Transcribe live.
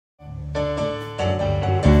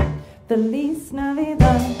Feliz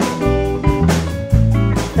Navidad,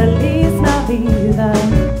 Feliz Navidad,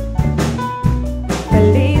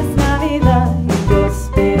 Feliz Navidad y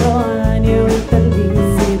próspero año y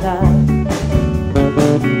felicidad.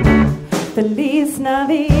 Feliz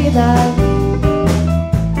Navidad,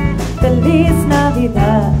 Feliz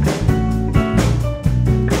Navidad,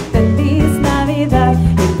 Feliz Navidad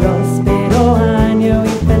y próspero año y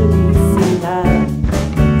felicidad.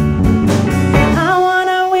 I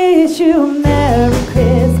wanna wish you a Merry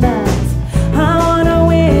Christmas. I wanna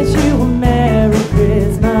wish you a Merry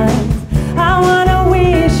Christmas. I wanna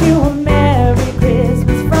wish you a Merry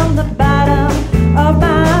Christmas from the bottom of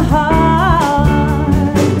my heart.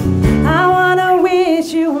 I wanna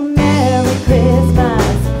wish you a Merry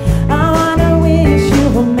Christmas. I wanna wish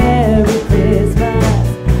you a Merry Christmas.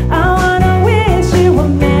 I wanna wish you a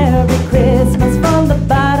Merry Christmas from the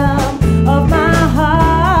bottom of my heart.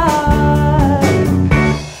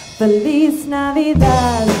 Feliz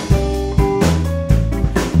Navidad.